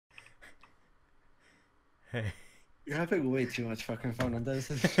Hey, You're having way too much fucking fun on this.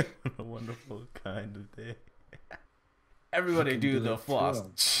 a wonderful kind of day. Everybody Fucking do do the it to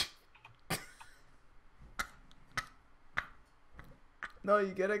floss. 'em. No,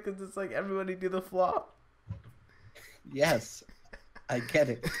 you get it? Because it's like everybody do the flop. Yes, I get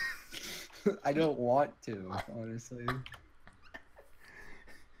it. I don't want to, honestly.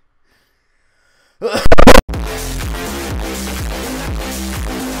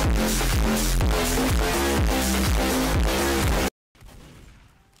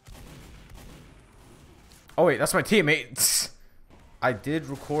 Oh, wait, that's my teammate. I did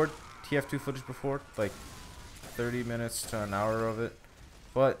record TF2 footage before, like 30 minutes to an hour of it.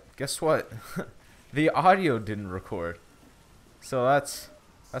 But guess what? The audio didn't record. So that's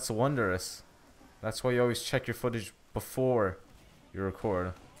wondrous. That's why you always check your footage before you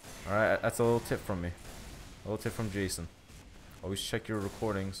record. Alright, that's a little tip from me. A little tip from Jason. Always check your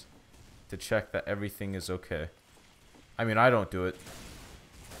recordings to check that everything is okay. I mean, I don't do it.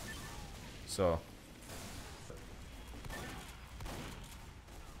 So.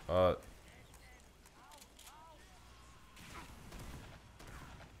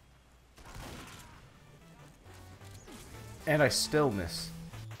 And I still miss.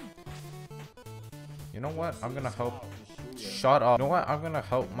 You know what? I'm gonna help. Shut up. You know what? I'm gonna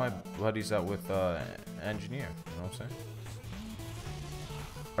help my buddies out with engineer. You know what I'm saying?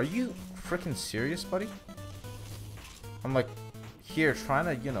 Are you freaking serious, buddy? I'm like here trying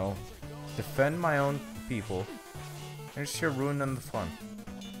to, you know, defend my own people. You're just here ruining the fun.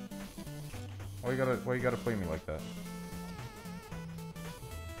 Why you gotta play me like that?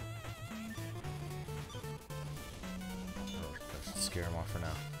 Oh, I should scare him off for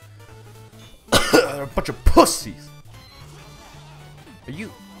now. They're a bunch of pussies. Are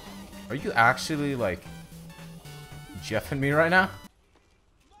you actually like jeffing me right now?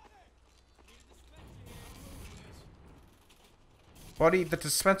 Buddy, the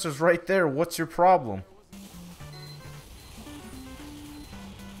dispenser's right there. What's your problem?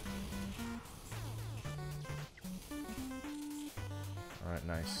 Alright,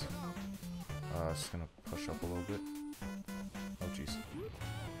 nice. Just gonna push up a little bit. Oh jeez.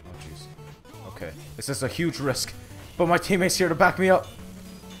 Oh jeez. Okay, this is a huge risk, but my teammate's here to back me up.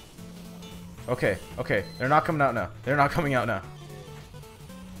 Okay, okay, they're not coming out now. They're not coming out now.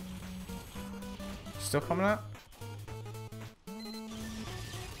 Still coming out?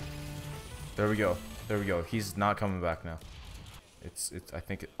 There we go. There we go. He's not coming back now. I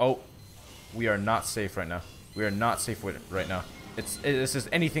think oh, we are not safe right now. We are not safe with it right now. This is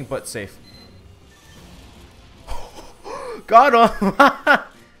anything but safe. Got him!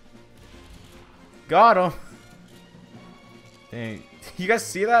 Got him! Dang. You guys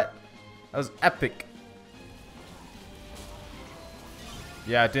see that? That was epic.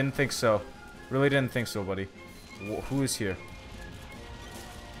 Yeah, I didn't think so. Really didn't think so, buddy. Who is here?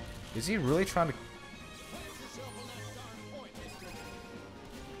 Is he really trying to...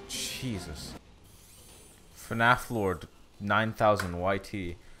 Jesus. FNAF Lord 9000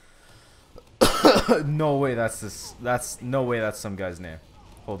 YT. No way that's this. No way that's some guy's name.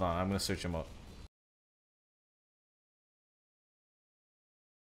 Hold on, I'm gonna search him up.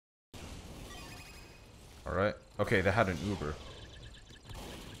 Alright. Okay, they had an Uber.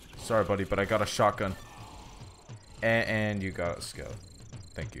 Sorry, buddy, but I got a shotgun. And you got a scout.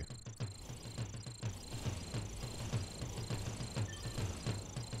 Thank you.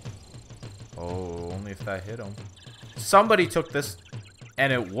 Oh, only if that hit him. Somebody took this,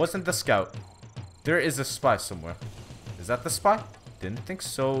 and it wasn't the scout. There is a spy somewhere. Is that the spy? Didn't think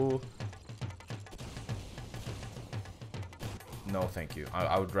so. No, thank you.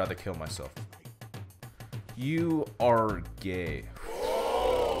 I would rather kill myself. You are gay.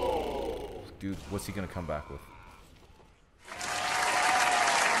 Dude, what's he gonna come back with?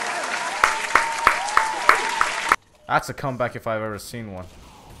 That's a comeback if I've ever seen one.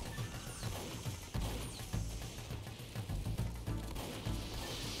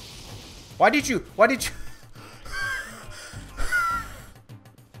 Why did you?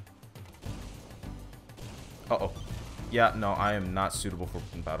 Uh-oh. Yeah, no, I am not suitable for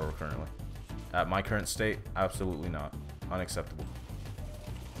battle currently. At my current state, absolutely not. Unacceptable.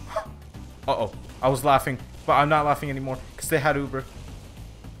 Uh-oh. I was laughing, but I'm not laughing anymore because they had Uber.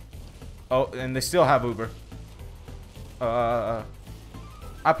 Oh, and they still have Uber. I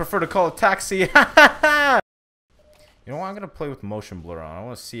prefer to call a taxi. You know what? I'm gonna play with motion blur on. I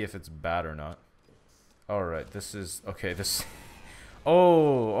want to see if it's bad or not. All right, this is okay. This.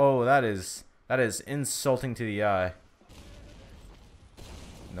 Oh, that is insulting to the eye.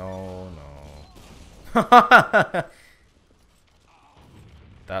 No.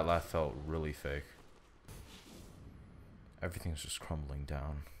 That laugh felt really fake. Everything's just crumbling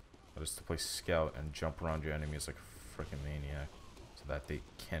down. That is to play scout and jump around your enemies like a freaking maniac, so that they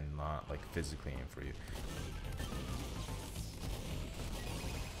cannot like physically aim for you.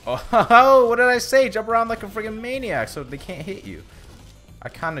 Oh, what did I say? Jump around like a freaking maniac so they can't hit you. I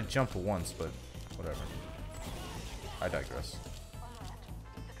kind of jumped once, but whatever. I digress.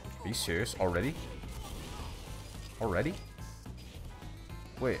 Are you serious? Already? Already?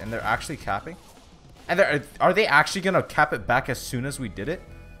 Wait, and they're actually capping? And are they actually gonna cap it back as soon as we did it?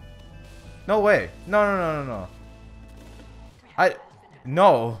 No way. No.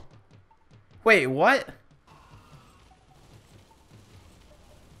 No. Wait, what?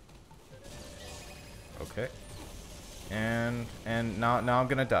 Okay. And now I'm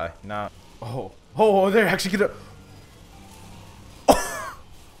gonna die. Now. Oh, they're actually gonna.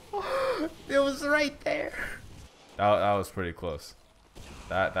 It was right there. That was pretty close.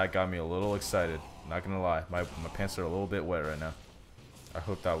 That got me a little excited. Not gonna lie, my pants are a little bit wet right now. I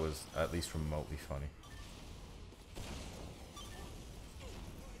hope that was at least remotely funny.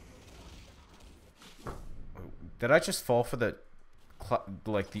 Did I just fall for the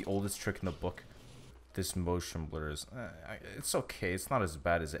like the oldest trick in the book? This motion blur is it's okay. It's not as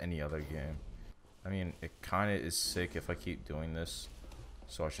bad as any other game. I mean, it kind of is sick if I keep doing this,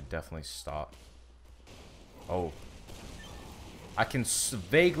 so I should definitely stop. Oh, I can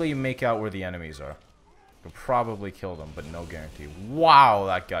vaguely make out where the enemies are. Could probably kill them, but no guarantee. Wow,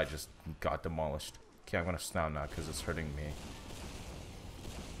 that guy just got demolished. Okay, I'm gonna snout now because it's hurting me.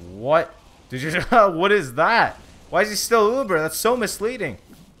 What? Did you? What is that? Why is he still Uber? That's so misleading.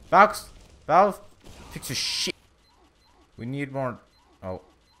 Valve, fix your shit. We need more. Oh,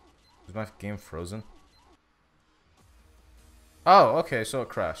 is my game frozen? Oh, okay, so it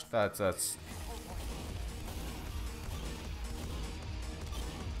crashed. That's.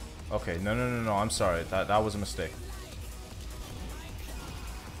 Okay, no, I'm sorry. That was a mistake.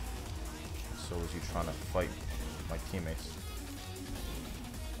 So was you trying to fight my teammates?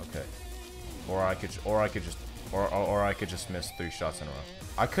 Okay. Or I could just miss 3 shots in a row.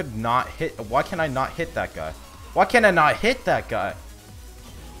 I could not hit. Why can I not hit that guy? Why can I not hit that guy?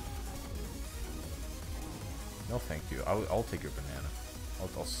 No, thank you. I'll take your banana.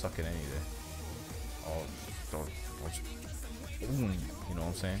 I'll suck it any day. You know what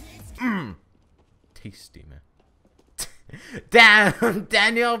I'm saying? Tasty, man. Damn,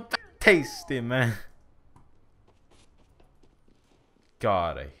 Daniel, tasty, man.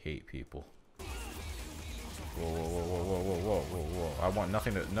 God, I hate people. Whoa. I want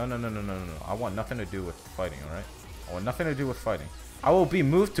nothing to. No. I want nothing to do with fighting. All right. I want nothing to do with fighting. I will be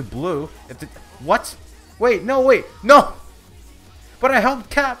moved to blue. If the, what? Wait, no. But I helped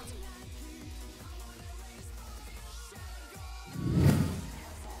Cap.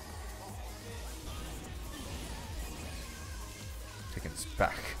 Taking this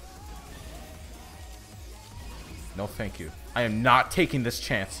back. No, thank you. I am not taking this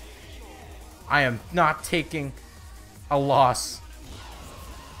chance. I am not taking a loss.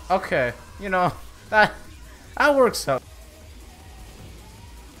 Okay, you know, that works out.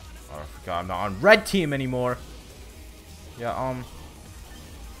 Oh, I forgot I'm not on red team anymore. Yeah,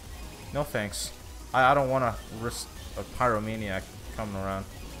 no thanks. I don't want to risk a pyromaniac coming around.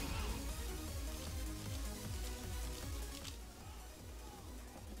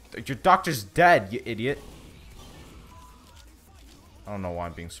 Your doctor's dead, you idiot. I don't know why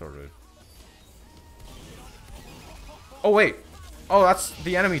I'm being so rude. Oh, wait. Oh, that's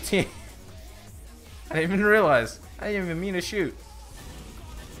the enemy team. I didn't even realize. I didn't even mean to shoot.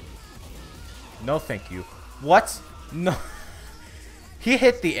 No, thank you. What? No. He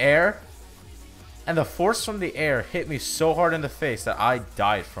hit the air, and the force from the air hit me so hard in the face that I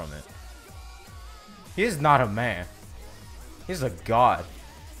died from it. He is not a man. He's a god.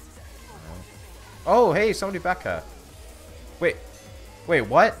 Oh, hey, somebody back at. Wait,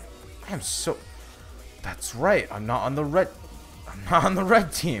 what? I am so... That's right. I'm not on the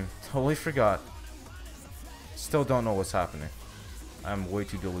red team. Totally forgot. Still don't know what's happening. I'm way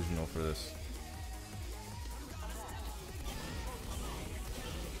too delusional for this.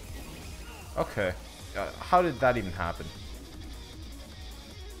 Okay. How did that even happen?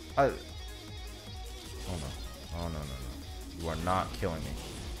 Oh no. You are not killing me.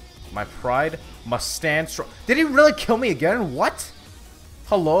 My pride must stand strong. Did he really kill me again? What?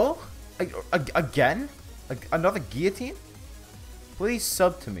 Hello? Again? Another guillotine? Please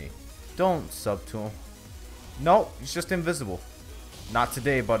sub to me. Don't sub to him. No, he's just invisible. Not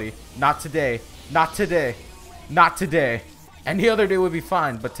today, buddy. Not today. Not today. Not today. Any other day would be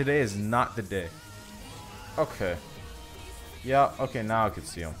fine, but today is not the day. Okay. Yeah, okay, now I can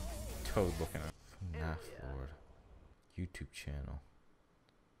see him. Toad looking at FNAF Lord. YouTube channel.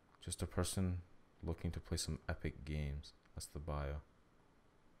 Just a person looking to play some epic games. That's the bio.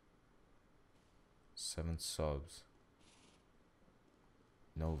 7 subs.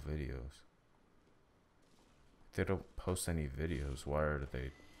 No videos. They don't post any videos. Why are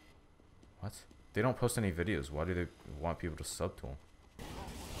they... What? They don't post any videos. Why do they want people to sub to them?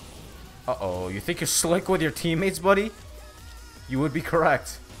 Uh-oh. You think you're slick with your teammates, buddy? You would be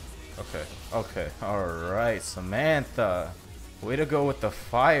correct. Okay. Okay. Alright. Samantha. Way to go with the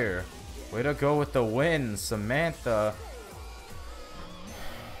fire. Way to go with the win, Samantha.